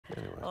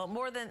Well,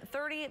 more than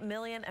 30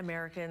 million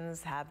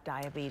Americans have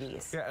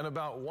diabetes. Yeah, and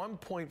about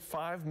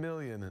 1.5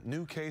 million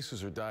new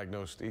cases are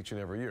diagnosed each and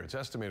every year. It's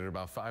estimated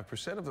about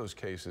 5% of those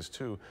cases,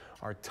 too,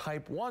 are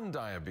type 1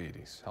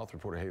 diabetes. Health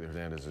reporter Haley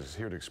Hernandez is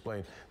here to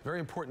explain very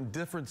important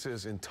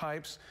differences in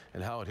types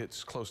and how it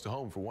hits close to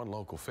home for one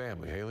local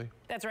family. Haley?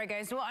 That's right,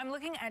 guys. Well, I'm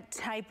looking at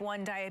type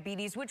 1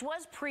 diabetes, which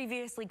was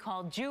previously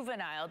called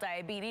juvenile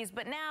diabetes,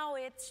 but now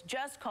it's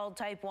just called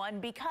type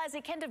 1 because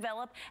it can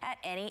develop at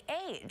any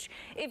age.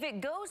 If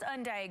it goes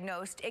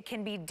undiagnosed, it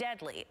can be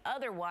deadly.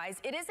 Otherwise,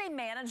 it is a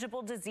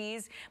manageable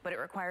disease, but it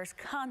requires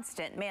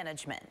constant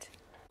management.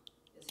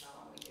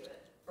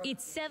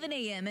 It's 7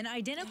 a.m. and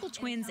identical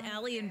twins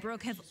Allie and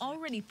Brooke have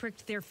already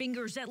pricked their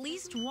fingers at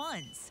least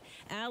once.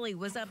 Allie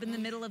was up in the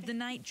middle of the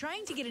night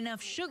trying to get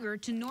enough sugar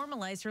to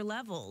normalize her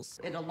levels.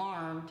 It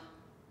alarmed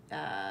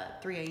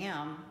 3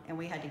 a.m. and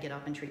we had to get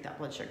up and treat that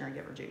blood sugar and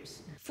give her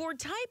juice. For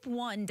type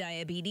 1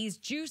 diabetes,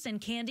 juice and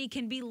candy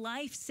can be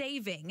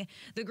life-saving.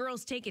 The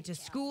girls take it to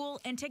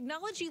school, and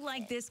technology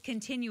like this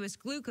continuous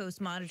glucose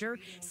monitor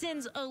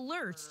sends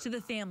alerts to the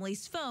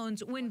family's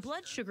phones when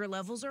blood sugar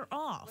levels are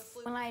off.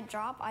 When I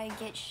drop, I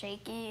get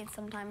shaky, and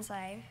sometimes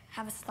I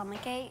have a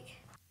stomach ache.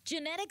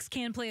 Genetics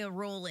can play a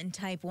role in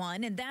type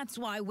 1, and that's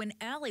why when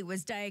Allie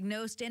was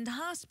diagnosed and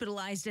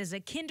hospitalized as a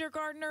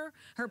kindergartner,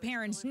 her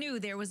parents knew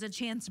there was a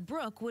chance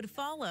Brooke would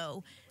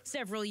follow.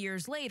 Several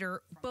years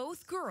later,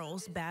 both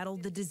girls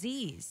battled the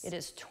disease. It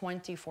is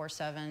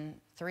 24/7,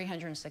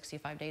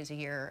 365 days a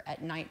year.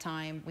 At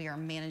nighttime, we are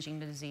managing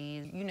the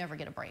disease. You never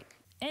get a break.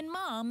 And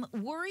Mom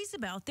worries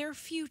about their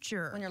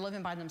future. When they're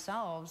living by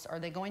themselves, are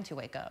they going to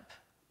wake up?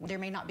 There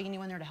may not be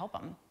anyone there to help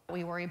them.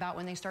 We worry about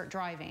when they start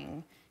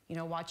driving, you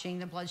know, watching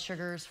the blood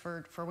sugars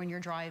for when you're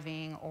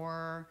driving,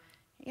 or,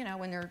 you know,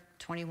 when they're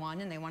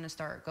 21 and they want to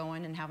start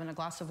going and having a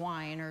glass of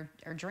wine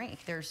or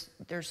drink. There's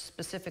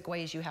specific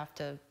ways you have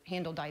to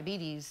handle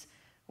diabetes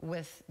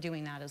with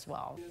doing that as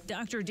well.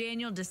 Dr.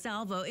 Daniel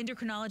DeSalvo,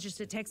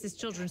 endocrinologist at Texas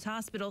Children's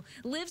Hospital,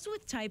 lives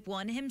with type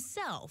 1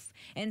 himself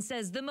and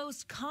says the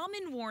most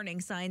common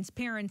warning signs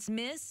parents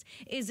miss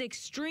is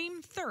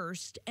extreme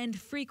thirst and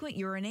frequent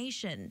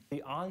urination.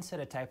 The onset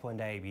of type 1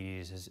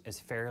 diabetes is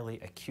fairly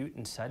acute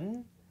and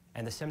sudden,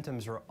 and the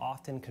symptoms are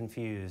often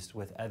confused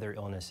with other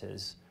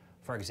illnesses.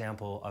 For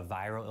example, a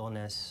viral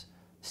illness,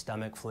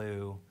 stomach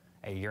flu,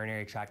 a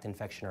urinary tract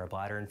infection or a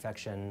bladder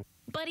infection.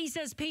 But he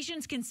says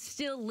patients can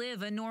still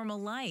live a normal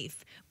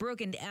life.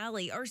 Brooke and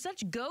Allie are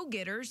such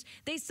go-getters,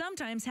 they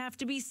sometimes have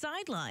to be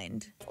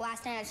sidelined.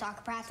 Last night at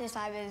soccer practice,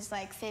 I was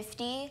like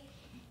 50,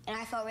 and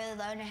I felt really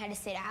low, and I had to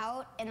sit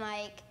out. And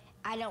I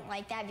don't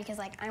like that because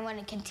I want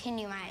to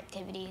continue my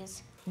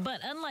activities.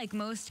 But unlike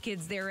most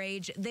kids their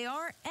age, they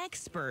are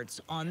experts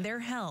on their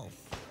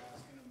health.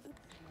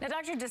 Now,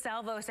 Dr.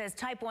 DeSalvo says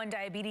type 1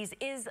 diabetes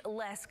is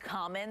less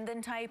common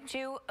than type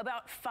 2.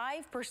 About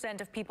 5%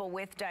 of people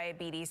with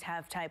diabetes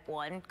have type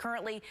 1.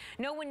 Currently,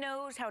 no one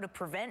knows how to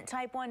prevent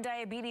type 1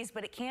 diabetes,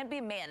 but it can be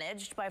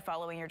managed by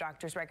following your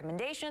doctor's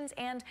recommendations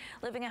and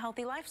living a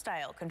healthy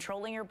lifestyle,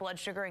 controlling your blood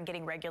sugar and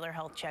getting regular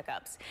health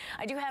checkups.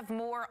 I do have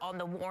more on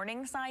the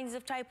warning signs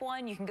of type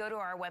 1. You can go to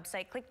our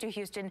website,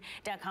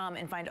 click2houston.com,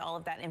 and find all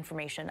of that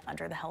information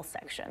under the health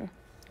section.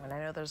 And I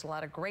know there's a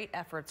lot of great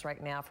efforts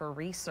right now for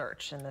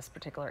research in this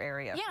particular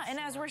area. Yeah, and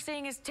as we're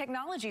seeing, is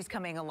technology's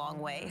coming a long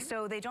way.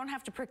 So they don't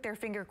have to prick their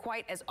finger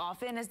quite as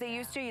often as they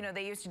used to. You know,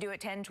 they used to do it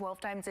 10,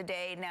 12 times a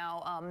day.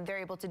 Now they're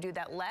able to do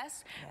that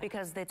less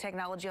because the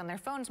technology on their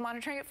phone's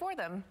monitoring it for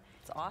them.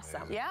 It's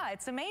awesome. Yeah,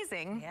 it's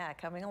amazing. Yeah,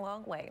 coming a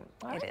long way.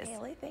 All right,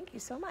 Haley, thank you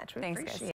so much. We Thanks, appreciate guys. it.